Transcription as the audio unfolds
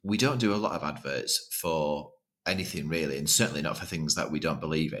we don't do a lot of adverts for anything really, and certainly not for things that we don't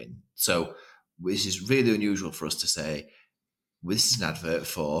believe in. So this is really unusual for us to say, this is an advert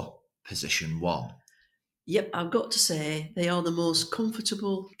for Position 1. Yep, I've got to say, they are the most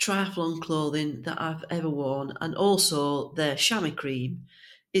comfortable triathlon clothing that I've ever worn, and also their chamois cream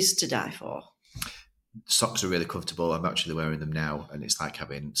is to die for. Socks are really comfortable. I'm actually wearing them now, and it's like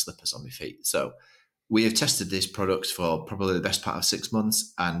having slippers on my feet. So we have tested these products for probably the best part of 6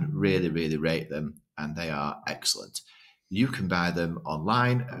 months and really, really rate them, and they are excellent. You can buy them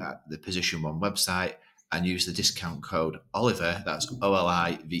online at the Position 1 website and use the discount code Oliver, that's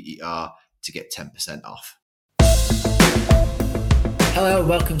OLIVER, to get 10% off. Hello,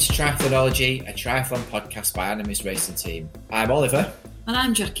 welcome to Triathlonology, a triathlon podcast by Animus Racing Team. I'm Oliver. And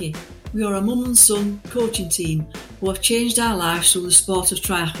I'm Jackie. We are a mum and son coaching team who have changed our lives through the sport of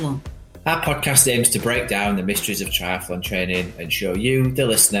triathlon. Our podcast aims to break down the mysteries of triathlon training and show you, the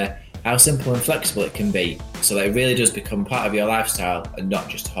listener, how simple and flexible it can be, so that it really does become part of your lifestyle and not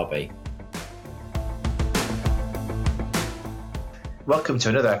just a hobby. Welcome to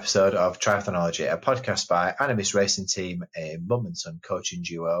another episode of Triathlonology, a podcast by Animus Racing Team, a mum and son coaching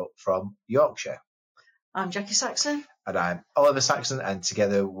duo from Yorkshire. I'm Jackie Saxon. And I'm Oliver Saxon, and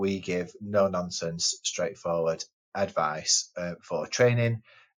together we give no-nonsense, straightforward advice for training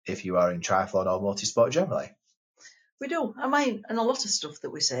if you are in triathlon or multisport generally. We do. I mean, and a lot of stuff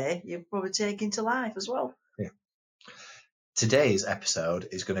that we say, you probably take into life as well. Yeah. Today's episode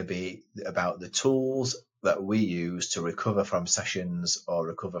is going to be about the tools that we use to recover from sessions or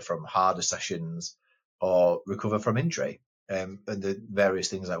recover from harder sessions or recover from injury. And the various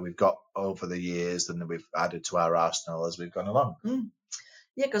things that we've got over the years and that we've added to our arsenal as we've gone along.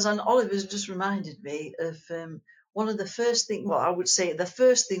 Yeah, because Oliver's just reminded me of one of the first things, well, I would say the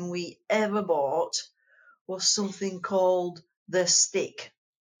first thing we ever bought was something called the stick.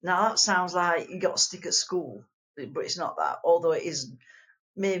 Now, that sounds like you got a stick at school, but it's not that, although it is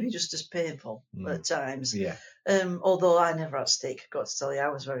maybe just as painful at times. Yeah. Although I never had a stick, got to tell you, I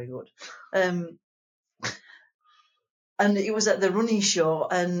was very good. And it was at the running show,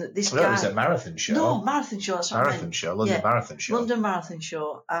 and this guy... No, it was a marathon show. No, marathon show, that's what I meant. London Marathon Show. London Marathon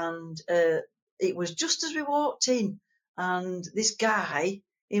Show, and it was just as we walked in, and this guy,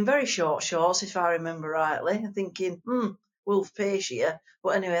 in very short shorts, if I remember rightly, thinking, Wolf Pace here,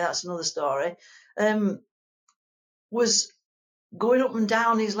 but anyway, that's another story, was going up and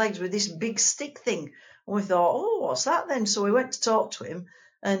down his legs with this big stick thing. And we thought, what's that then? So we went to talk to him,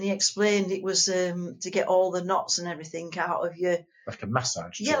 and he explained it was to get all the knots and everything out of you. Like a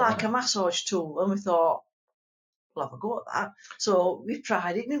massage tool. Yeah, like a massage tool. And we thought, we'll have a go at that. So we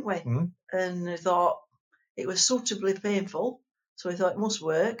tried it, didn't we? Mm-hmm. And we thought it was suitably painful. So we thought it must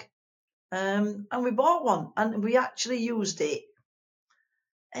work. And we bought one, and we actually used it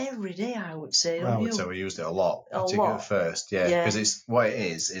every day, I would say. Well, I would say we used it a lot, particularly at first. Yeah, because it's what it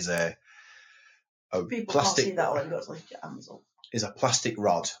is a people plastic. Can't see that one. You've got to lift your hands up. Is a plastic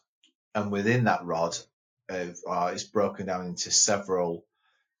rod, and within that rod, it's broken down into several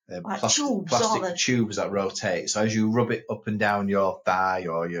plastic tubes that rotate. So as you rub it up and down your thigh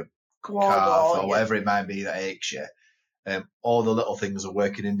or your calf or whatever it might be that aches you, all the little things are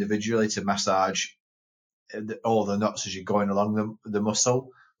working individually to massage all the knots as you're going along the muscle,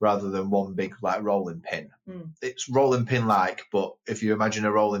 rather than one big like rolling pin. It's rolling pin like, but if you imagine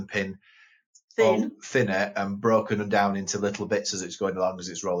a rolling pin thinner and broken down into little bits as it's going along, as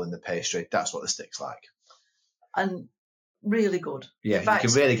it's rolling the pastry, that's what the stick's like. And really good. Yeah, you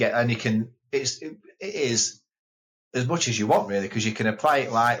can really get, and you can, it is as much as you want really, because you can apply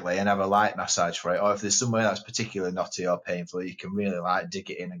it lightly and have a light massage for it, or if there's somewhere that's particularly knotty or painful, you can really like dig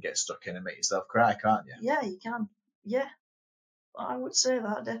it in and get stuck in and make yourself cry, can't you? Yeah, you can. Yeah, I would say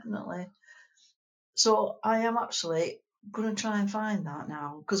that definitely. So I am actually going to try and find that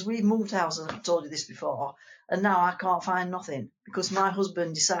now, because we moved house, as I've told you this before, and now I can't find nothing because my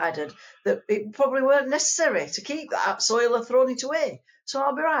husband decided that it probably weren't necessary to keep that, so he'll have thrown it away. So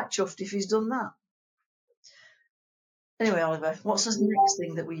I'll be right chuffed if he's done that. Anyway, Oliver, what's the next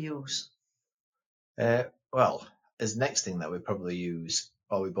thing that we use? Well, the next thing that we probably use,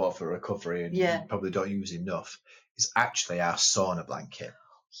 or we bought for recovery and probably don't use enough, is actually our sauna blanket.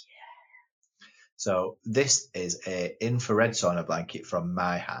 So this is a infrared sauna blanket from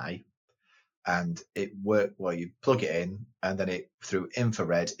MyHi, and it works. Well, you plug it in, and then through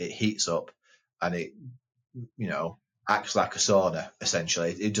infrared it heats up, and it acts like a sauna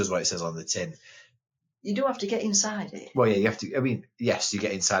essentially. It does what it says on the tin. You do have to get inside it. Well, yeah, you have to. I mean, yes, you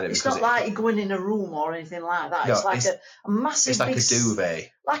get inside it. It's not like you're going in a room or anything like that. No, it's like a massive. It's like a duvet,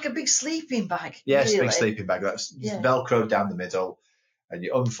 like a big sleeping bag. Yes, really. Big sleeping bag. That's velcroed down the middle. and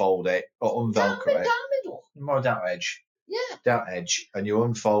you unfold it or unvelcro it. Down middle. More down edge. Yeah. Down edge, and you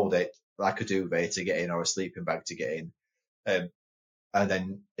unfold it like a duvet to get in or a sleeping bag to get in. And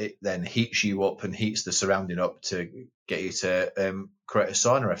then it then heats you up and heats the surrounding up to get you to create a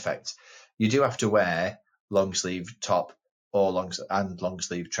sauna effect. You do have to wear long sleeve top or long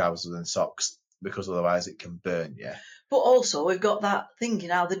sleeve trousers and socks, because otherwise it can burn you. But also we've got that thing,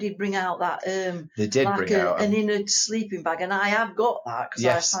 they did bring out that they did like bring out an inner sleeping bag, and I have got that because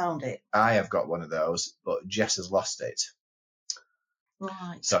I found it. I have got one of those, but Jess has lost it.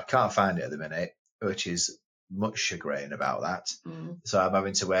 Right. So I can't find it at the minute, which is much chagrin about that. So I'm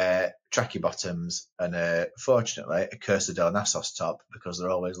having to wear tracky bottoms and fortunately a Cursa del Nasos top, because they're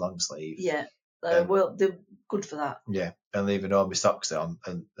always long sleeve. Yeah. Well, they're good for that. Yeah, and leaving all my socks on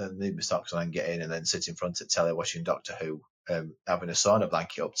and leave my socks on and get in, and then sit in front of telly watching Doctor Who, having a sauna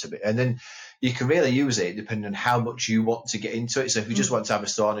blanket up to me. And then you can really use it depending on how much you want to get into it. So if you just want to have a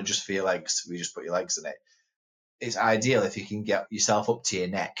sauna just for your legs, you just put your legs in it. It's ideal if you can get yourself up to your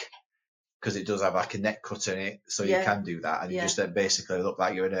neck, because it does have like a neck cut in it, so you can do that, and you just basically look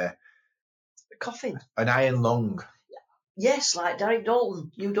like you're in a coffin, an iron lung. Yes, like Derek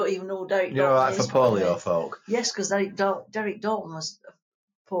Dalton. You don't even know Derek Dalton. Like for polio folk. Yes, because Derek Dalton was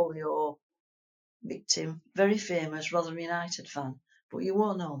a polio victim, very famous Rotherham United fan, but you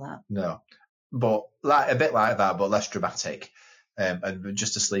won't know that. No, but like a bit like that, but less dramatic, and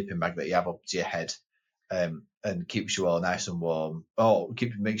just a sleeping bag that you have up to your head. And keeps you all nice and warm.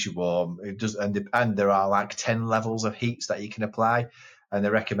 Makes you warm. It does, and there are like 10 levels of heats that you can apply, and they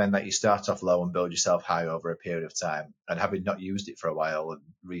recommend that you start off low and build yourself high over a period of time. And having not used it for a while and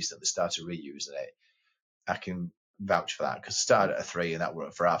recently started reusing it, I can vouch for that, because I started at a 3 and that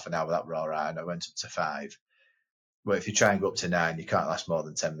worked for half an hour. That were all right, and I went up to 5. But if you try and go up to 9, you can't last more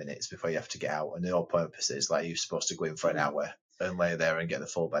than 10 minutes before you have to get out. And the whole purpose is like you're supposed to go in for an hour and lay there and get the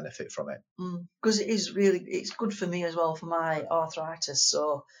full benefit from it. Because it's good for me as well for my arthritis.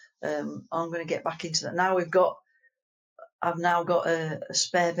 So I'm going to get back into that. Now I've now got a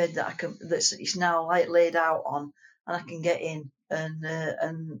spare bed that it's now like laid out on, and I can get in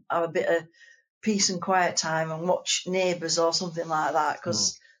and have a bit of peace and quiet time and watch Neighbours or something like that,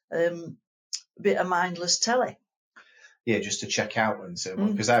 because a bit of mindless telly. Yeah, just to check out and so,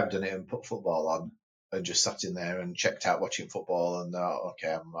 because I've done it and put football on and just sat in there and checked out watching football and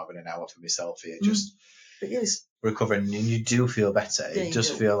okay, I'm having an hour for myself here, just recovering, and you do feel better. Yeah, it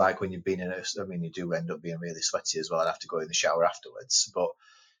does feel like when you've been you do end up being really sweaty as well and have to go in the shower afterwards, but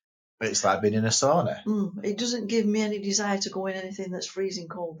it's like being in a sauna. It doesn't give me any desire to go in anything that's freezing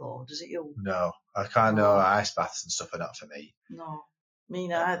cold though, does it you? No, I can't. No, ice baths and stuff are not for me. No, me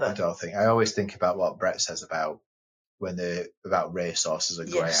neither. I don't think. I always think about what Brett says about about racehorses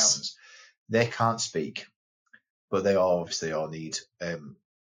and greyhounds. They can't speak, but they obviously all need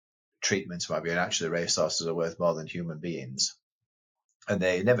treatment, maybe. And actually, racehorses are worth more than human beings. And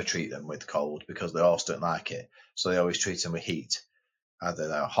they never treat them with cold because the horse don't like it. So they always treat them with heat, either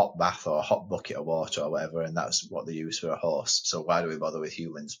a hot bath or a hot bucket of water or whatever. And that's what they use for a horse. So why do we bother with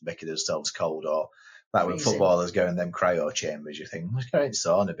humans making themselves cold? Or like when footballers go in them cryo chambers, you think, let's go in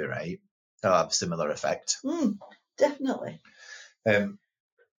sauna, be right. They'll have a similar effect. Definitely.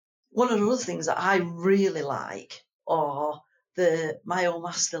 One of the other things that I really like are the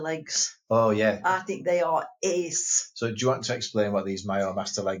MyoMaster legs. Oh, yeah. I think they are ace. So do you want to explain what these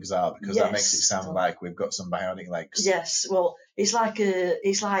MyoMaster legs are? Because that makes it sound like we've got some bionic legs. Yes. Well, it's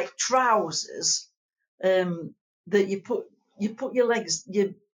like trousers that you put your legs,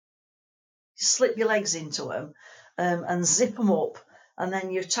 you slip your legs into them and zip them up, and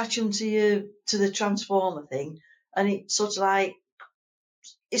then you attach them to the transformer thing, and it's sort of like,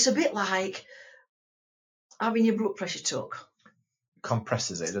 it's a bit like having your blood pressure took.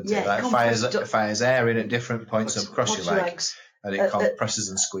 Compresses it, doesn't it? Like fires air in at different points across your legs, and it compresses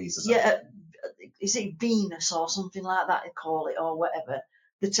and squeezes it. Yeah, is it Venus or something like that they call it, or whatever?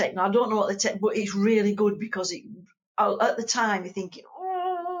 I don't know what but it's really good, because at the time you're thinking,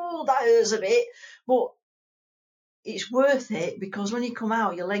 oh, that hurts a bit, but it's worth it, because when you come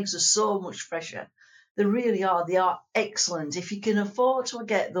out, your legs are so much fresher. They really are. They are excellent. If you can afford to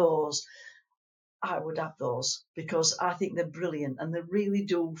get those, I would have those, because I think they're brilliant and they really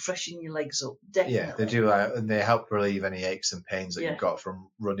do freshen your legs up. Definitely. Yeah, they do, and they help relieve any aches and pains that you've got from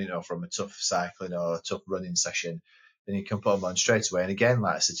running or from a tough cycling or a tough running session. Then you can put them on straight away. And again,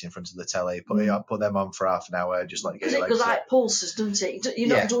 like sitting in front of the telly, put them on for half an hour, just like get your legs. Because it goes like pulses, doesn't it?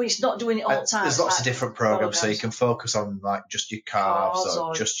 It's not doing it all the time. There's lots of different programs, so you can focus on like just your calves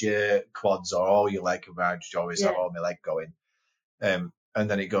or just your quads or all your leg. I just always have all my leg going. And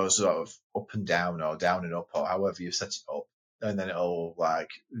then it goes sort of up and down or down and up or however you set it up. and then it'll like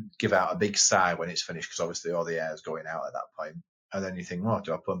give out a big sigh when it's finished, because obviously all the air's going out at that point. And then you think, oh,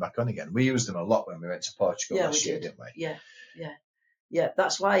 do I put them back on again? We used them a lot when we went to Portugal last year, didn't we? Yeah.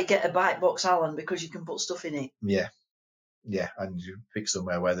 That's why you get a bike box, Alan, because you can put stuff in it. Yeah, and you pick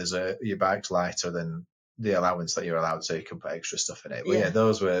somewhere where there's your bike's lighter than the allowance that you're allowed, so you can put extra stuff in it.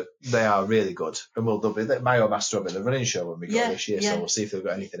 But they are really good. And they'll be my Master will be the running show when we go this year, so we'll see if they've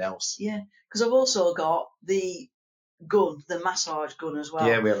got anything else. Yeah, because I've also got the gun, the massage gun as well.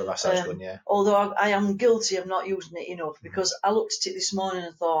 Yeah, we have a massage gun, yeah. Although I am guilty of not using it enough, because I looked at it this morning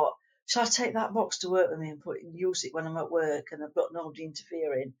and thought, shall I take that box to work with me and use it when I'm at work and I've got nobody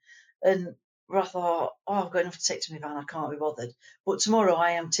interfering? And I thought, I've got enough to take to my van, I can't be bothered. But tomorrow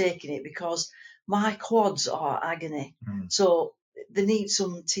I am taking it because my quads are agony. So they need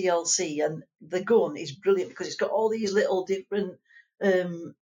some TLC, and the gun is brilliant because it's got all these little different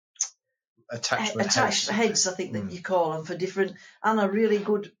attachment heads, I think that you call them, for different, and a really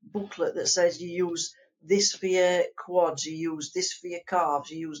good booklet that says you use this for your quads, you use this for your calves,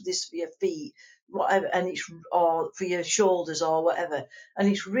 you use this for your feet, whatever, and it's or for your shoulders or whatever, and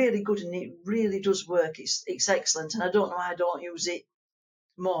it's really good and it really does work. It's excellent, and I don't know why I don't use it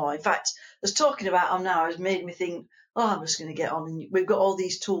more. In fact, us talking about them now has made me think, I'm just going to get on, and we've got all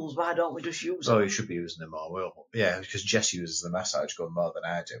these tools, why don't we just use them? Oh, you should be using them more. Because Jess uses the massage gun more than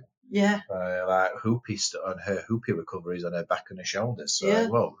I do. Yeah. Like on her hoopy recoveries on her back and her shoulders.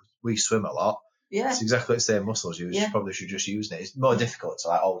 So, we swim a lot. Yeah. It's exactly the same muscles you probably should just use it. It's more difficult to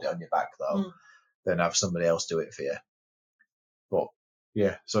like hold it on your back though than have somebody else do it for you. But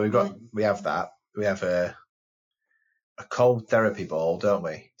yeah, so we have that. We have a cold therapy ball, don't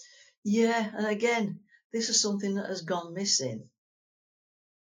we? Yeah, and again, this is something that has gone missing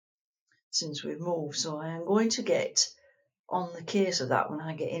since we've moved. So I am going to get on the case of that when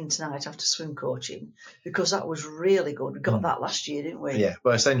I get in tonight after swim coaching, because that was really good. We got that last year, didn't we? Yeah,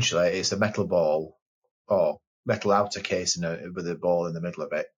 but essentially it's a metal ball or metal outer case with a ball in the middle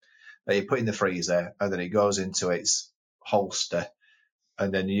of it that you put in the freezer, and then it goes into its holster,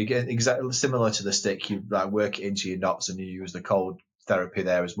 and then you get exactly similar to the stick. You like work it into your knots, and you use the cold therapy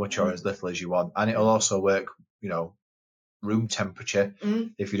there as much or as little as you want, and it'll also work, room temperature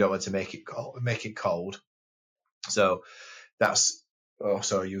if you don't want to make it cold. So that's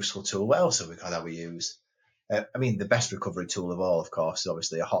also a useful tool. What else have we got that we use? The best recovery tool of all, of course, is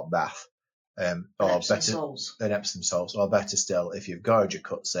obviously a hot bath. An Epsom salts, or better still, if you've got a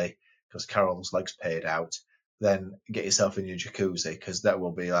jacuzzi, because Carol's leg's paid out, then get yourself in your jacuzzi, because that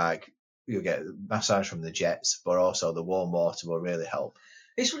will be like, you'll get massage from the jets, but also the warm water will really help.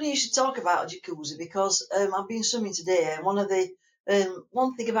 It's funny you should talk about a jacuzzi, because I've been swimming today, and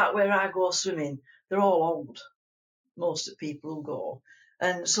one thing about where I go swimming, they're all old, most of the people who go,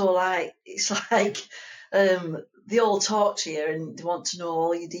 and so it's like they all talk to you and they want to know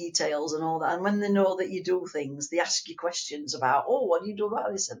all your details and all that, and when they know that you do things, they ask you questions about, what do you do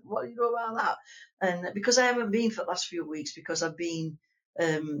about this and what do you do about that, and because I haven't been for the last few weeks, because I've been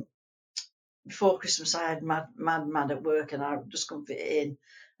before Christmas I had mad at work and I just couldn't fit it in,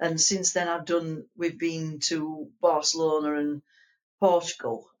 and since then we've been to Barcelona and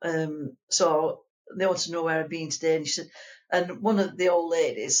Portugal, so they want to know where I've been today, and she said, and one of the old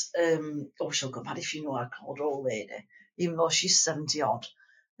ladies, she'll go mad if you know I called her old lady, even though she's 70 odd.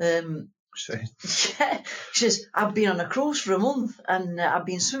 She says, I've been on a cruise for a month and I've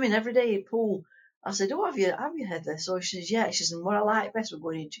been swimming every day in pool. I said, have you Heather? So she says, yeah. She says, and what I like best, we're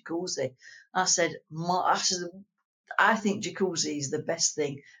going in jacuzzi. I said, I think jacuzzi is the best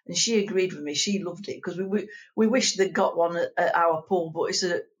thing. And she agreed with me. She loved it, because we wish they'd got one at our pool, but it's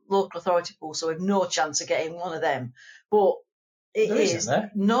a local authority pool, so we've no chance of getting one of them. But Isn't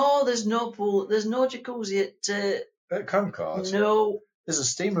there? No, there's no pool. There's no jacuzzi at Concord. No. There's a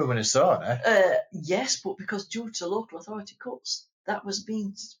steam room and a sauna. Yes, but because due to local authority cuts, that was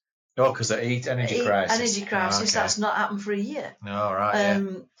being. Oh, because of energy crisis. Energy crisis. Okay. That's not happened for a year. No, right.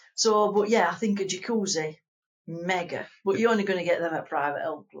 So, but yeah, I think a jacuzzi, mega. But you're only going to get them at private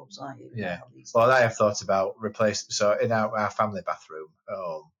health clubs, aren't you? Yeah. Well, I have thought about replacing. So in our family bathroom at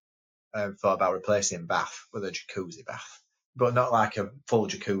home, I've thought about replacing bath with a jacuzzi bath. But not like a full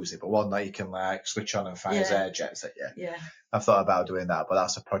jacuzzi, but one that you can like switch on and fires air jets at you. Yeah. I've thought about doing that, but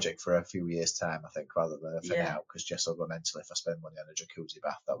that's a project for a few years' time, I think, rather than a for now, because Jess will go mental if I spend money on a jacuzzi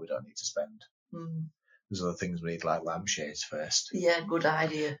bath that we don't need to spend. There's other things we need, like lampshades first. Yeah, good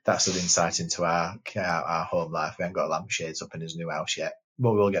idea. That's an insight into our home life. We haven't got lampshades up in his new house yet,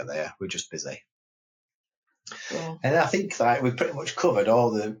 but we'll get there. We're just busy. Yeah. And I think that we've pretty much covered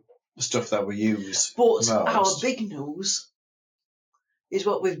all the stuff that we use. But most. Our big news is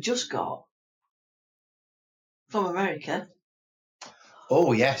what we've just got from America.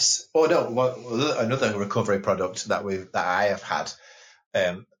 Oh yes. Oh no. Well, another recovery product that I have had,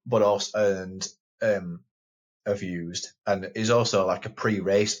 but also have used, and is also like a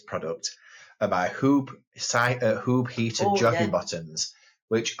pre-race product, are my Hoob heated jogging bottoms,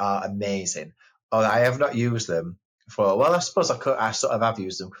 which are amazing. Oh, I have not used them for. Well, I suppose I sort of have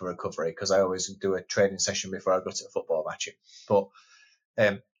used them for recovery because I always do a training session before I go to a football match. But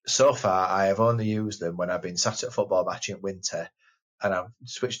so far, I have only used them when I've been sat at a football match in winter, and I've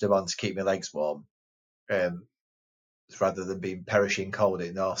switched them on to keep my legs warm, rather than being perishing cold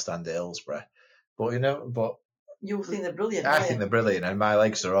in North Stand at Hillsborough. But you think they're brilliant. I think they're brilliant, and my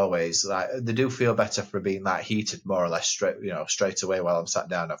legs are always like, they do feel better for being like heated more or less straight away while I'm sat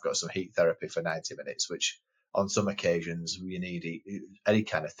down. I've got some heat therapy for 90 minutes, which on some occasions you need any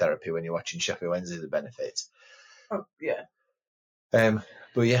kind of therapy when you're watching Sheffield Wednesday. The benefit. Oh, yeah.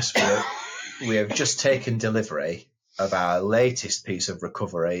 But yes, we have just taken delivery of our latest piece of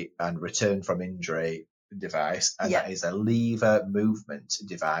recovery and return from injury device, and that is a lever movement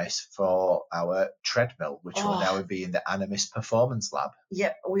device for our treadmill, which will now be in the Animis Performance Lab.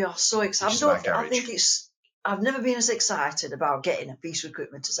 Yep, we are so excited. I've never been as excited about getting a piece of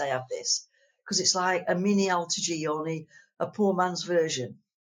equipment as I have this, because it's like a mini Alta-G, only a poor man's version.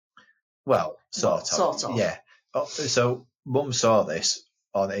 Well, sort of. Yeah. So Mum saw this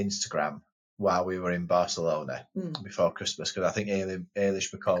on Instagram while we were in Barcelona before Christmas, because I think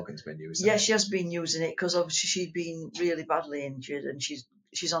Eilish McColgan's been using it. Yeah, she has been using it because obviously she'd been really badly injured and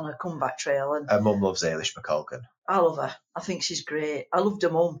she's on a comeback trail. And her mum loves Eilish McColgan. I love her. I think she's great. I loved her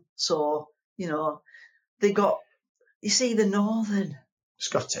mum. So, they got, you see, the Northern.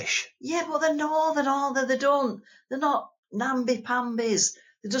 Scottish. Yeah, but they're Northern, aren't they? They're not namby-pambies.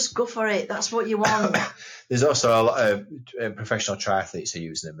 They just go for it. That's what you want. There's also a lot of professional triathletes are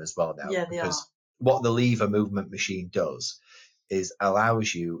using them as well now. Yeah, they are. What the lever movement machine does is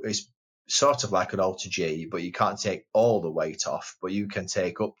allows you, it's sort of like an Alta-G, but you can't take all the weight off, but you can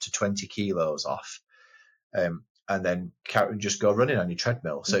take up to 20 kilos off, and then just go running on your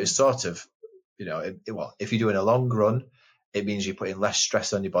treadmill. So it's sort of, if you're doing a long run, it means you're putting less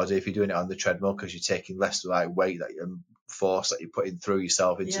stress on your body if you're doing it on the treadmill, because you're taking less weight force that you're putting through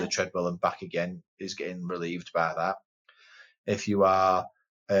yourself into the treadmill and back again is getting relieved by that. If you are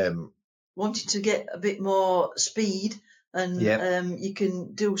wanting to get a bit more speed, and you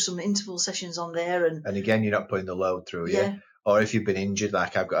can do some interval sessions on there, and again you're not putting the load through you. Or if you've been injured,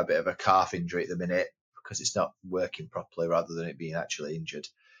 like I've got a bit of a calf injury at the minute because it's not working properly rather than it being actually injured,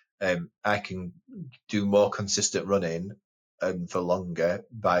 I can do more consistent running and for longer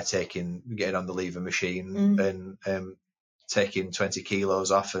by getting on the lever machine and taking 20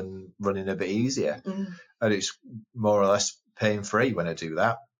 kilos off and running a bit easier. And it's more or less pain free when I do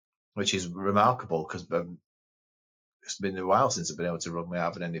that, which is remarkable because it's been a while since I've been able to run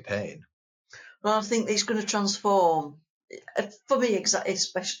without having any pain. Well, I think it's going to transform for me,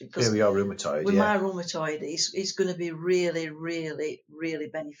 especially because with your rheumatoid, with my rheumatoid, it's going to be really, really, really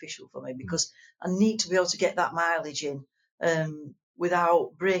beneficial for me, because I need to be able to get that mileage in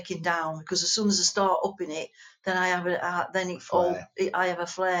without breaking down. Because as soon as I start upping it, then I have I have a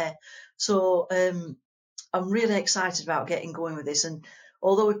flare. So I'm really excited about getting going with this. And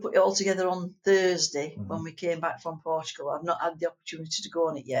although we put it all together on Thursday when we came back from Portugal, I've not had the opportunity to go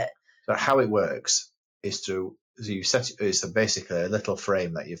on it yet. So how it works is you set it's basically a little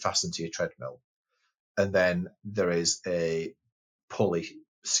frame that you fasten to your treadmill, and then there is a pulley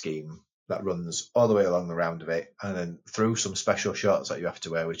scheme that runs all the way along the round of it, and then through some special shorts that you have to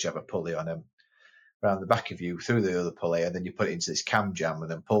wear, which have a pulley on them, around the back of you through the other pulley, and then you put it into this cam jam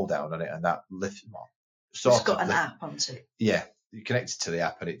and then pull down on it, and that lifts. It's got an app on it. Yeah, you connect it to the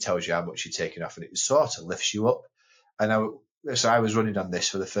app and it tells you how much you're taking off, and it sort of lifts you up. And I was running on this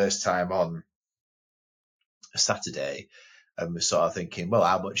for the first time on a Saturday, and was sort of thinking, well,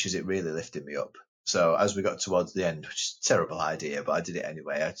 how much is it really lifting me up? So as we got towards the end, which is a terrible idea, but I did it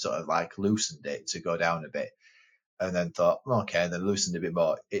anyway, I sort of loosened it to go down a bit, and then thought, okay, and then loosened it a bit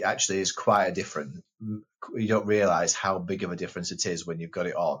more. It actually is quite a different. You don't realise how big of a difference it is when you've got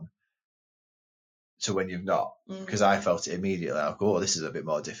it on to when you've not, because I felt it immediately, like, oh, this is a bit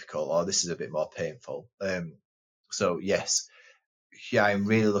more difficult, or this is a bit more painful. So yes, I'm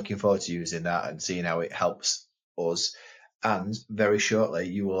really looking forward to using that and seeing how it helps us. And very shortly,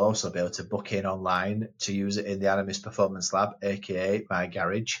 you will also be able to book in online to use it in the Animis Performance Lab, aka my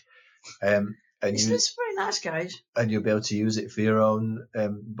garage. It's a very nice garage. And you'll be able to use it for your own,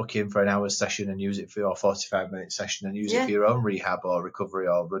 book in for an hour's session and use it for your 45-minute session and use it for your own rehab or recovery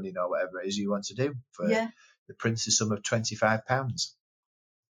or running or whatever it is you want to do for the princely sum of £25.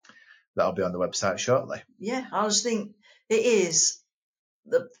 That'll be on the website shortly. Yeah, I just think it is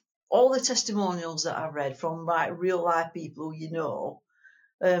all the testimonials that I've read from like real life people who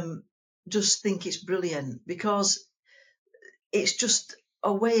just think it's brilliant, because it's just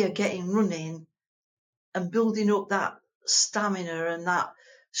a way of getting running and building up that stamina and that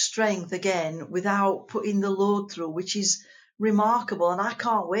strength again without putting the load through, which is remarkable. And I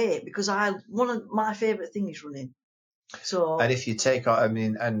can't wait, because one of my favourite things is running. So, and if you take,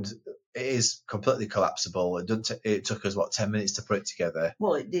 and it is completely collapsible. It took us 10 minutes to put it together.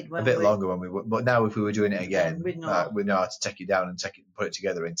 Well, it did. A bit longer when we were, but now if we were doing it again, we know how to take it down and put it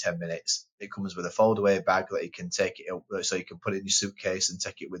together in 10 minutes. It comes with a fold-away bag that you can take it, so you can put it in your suitcase and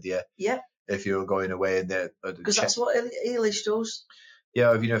take it with you. Yeah. If you're going away because that's what Eilish does.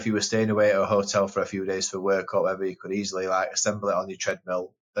 Yeah, if you were staying away at a hotel for a few days for work or whatever, you could easily assemble it on your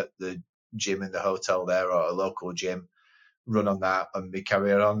treadmill at the gym in the hotel there, or a local gym. Run on that and be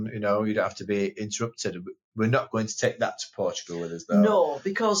carrying on. You don't have to be interrupted. We're not going to take that to Portugal with us, though. No,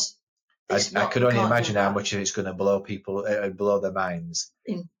 because I could only imagine how much it's going to blow people, blow their minds.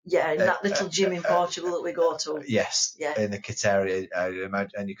 In that little gym in Portugal that we go to. Yes, yeah. In the Qatar, I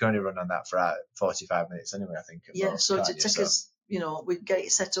imagine, and you can only run on that for 45 minutes anyway, I think. Yeah, most, so to take us, we'd get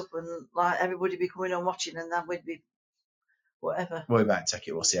it set up and like everybody be coming and watching, and then we'd be whatever. We might take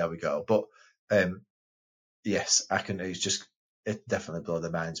it. We'll see how we go, but. Yes, I can. It definitely blow their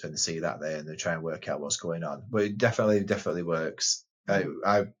minds when they see that there and they try and work out what's going on. But it definitely works. I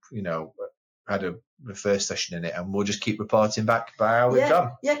had a first session in it, and we'll just keep reporting back by how we've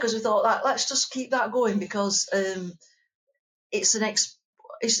gone. Yeah, because we thought let's just keep that going, because it's an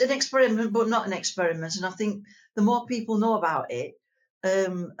experiment, but not an experiment. And I think the more people know about it,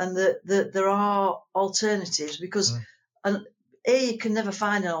 and that there are alternatives, because you can never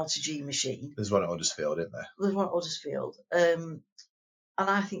find an AlterG machine. There's one at Huddersfield, isn't there? There's one at Huddersfield. And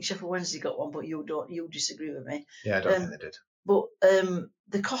I think Sheffield Wednesday got one, but you disagree with me. Yeah, I don't think they did. But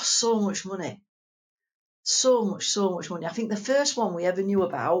they cost so much money. So much money. I think the first one we ever knew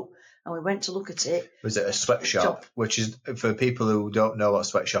about, and we went to look at it. Was it a sweatshop? Which is, for people who don't know what a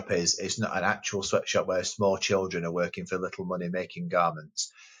sweatshop is, it's not an actual sweatshop where small children are working for little money making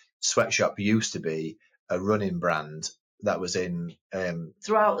garments. Sweatshop used to be a running brand that was in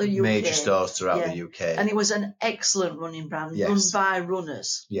throughout the UK, major stores throughout the UK, and it was an excellent running brand, run by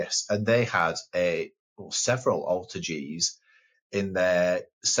runners. Yes, and they had several AlterGs in their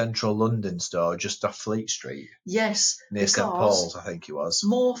central London store just off Fleet Street. Yes, near St Paul's, I think it was.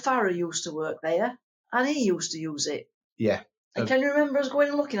 Mo Farah used to work there, and he used to use it. Yeah. And can you remember us going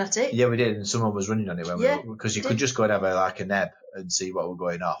and looking at it? Yeah, we did, and someone was running on it because you could just go and have a neb and see what were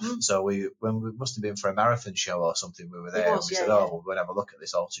going off. So when we must have been for a marathon show or something, we were there. We said, we'll go and have a look at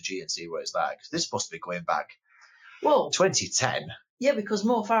this AlterG and see what it's like. This must be going back. Well, 2010. Yeah, because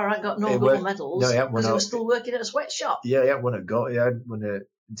Mo Farah ain't got no gold medals because he was still working at a sweatshop. Yeah, he hadn't won a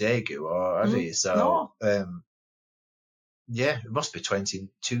Daegu or had he? So, it must be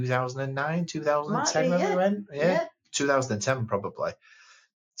 2009, 2010 when we went. Yeah. 2010 probably.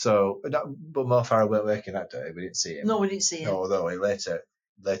 So, but Mo Farah weren't working that day. We didn't see him. No, we didn't see him. Although he later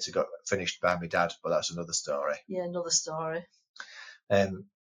got finished by my dad, but that's another story. Yeah, another story.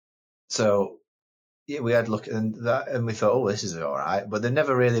 So we had a look at that, and we thought, this is all right. But they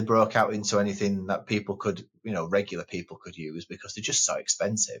never really broke out into anything that people could, regular people could use, because they're just so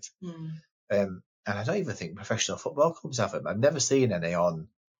expensive. And I don't even think professional football clubs have them. I've never seen any on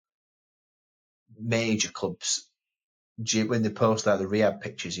major clubs. When they post the rehab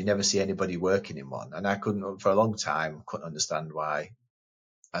pictures, you never see anybody working in one. And I for a long time, couldn't understand why.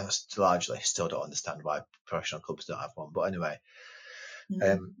 I largely still don't understand why professional clubs don't have one. But anyway.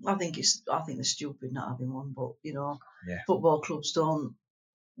 I think they're stupid not having one, but football clubs don't.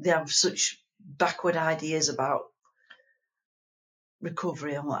 They have such backward ideas about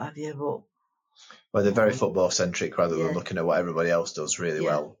recovery and what have you. But they're very football centric rather than looking at what everybody else does really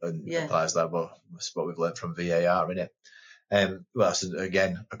well and applies that. Well, that's what we've learned from VAR, isn't it? That's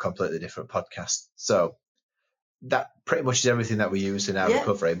again a completely different podcast. So that pretty much is everything that we use in our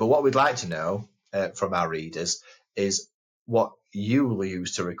recovery. But what we'd like to know from our readers is what you will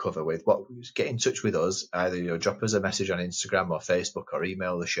use to recover with. Get in touch with us, either drop us a message on Instagram or Facebook or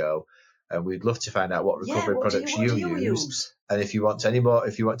email the show, and we'd love to find out what recovery products you use. And if you want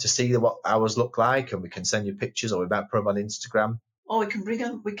to see what ours look like, and we can send you pictures, or we might put them on Instagram, or we can bring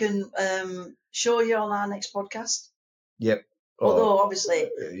them. We can show you on our next podcast. Yep. Although obviously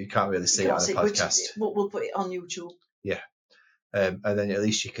you can't really see it on the podcast. We'll put it on YouTube. Yeah. And then at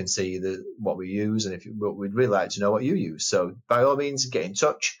least you can see what we use, and we'd really like to know what you use. So by all means, get in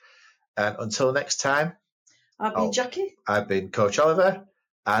touch. And until next time, I've been Jackie. I've been Coach Oliver,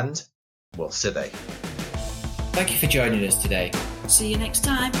 and we'll see you. Thank you for joining us today. See you next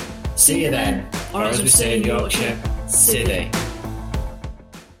time. See you then. Or as we say in Yorkshire, City.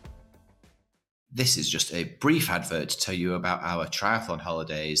 This is just a brief advert to tell you about our triathlon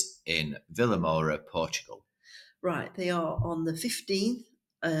holidays in Vila Moura, Portugal. Right, they are on the 15th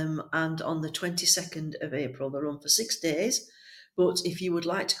and on the 22nd of April. They run for 6 days. But if you would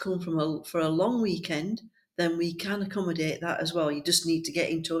like to come for a long weekend, then we can accommodate that as well. You just need to get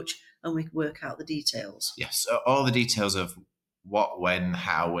in touch and we can work out the details. Yes, all the details of what, when,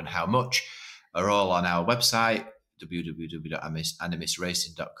 how, and how much are all on our website,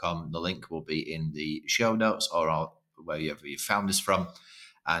 www.animisracing.com. The link will be in the show notes or wherever you found us from.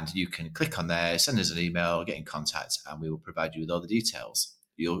 And you can click on there, send us an email, get in contact, and we will provide you with all the details.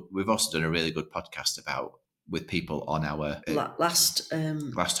 We've also done a really good podcast with people on our last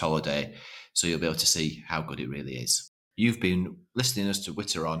holiday, so you'll be able to see how good it really is. You've been listening us to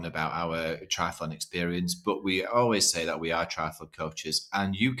witter on about our triathlon experience, but we always say that we are triathlon coaches,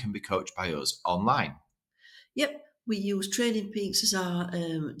 and you can be coached by us online. Yep, we use Training Peaks as our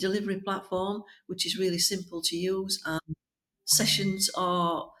delivery platform, which is really simple to use, and sessions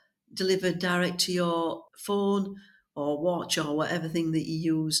are delivered direct to your phone or watch or whatever thing that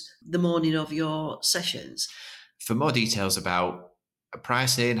you use the morning of your sessions. For more details about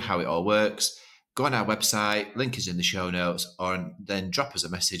pricing, how it all works, go on our website, link is in the show notes, or then drop us a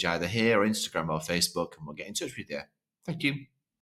message either here or Instagram or Facebook, and we'll get in touch with you. Thank you.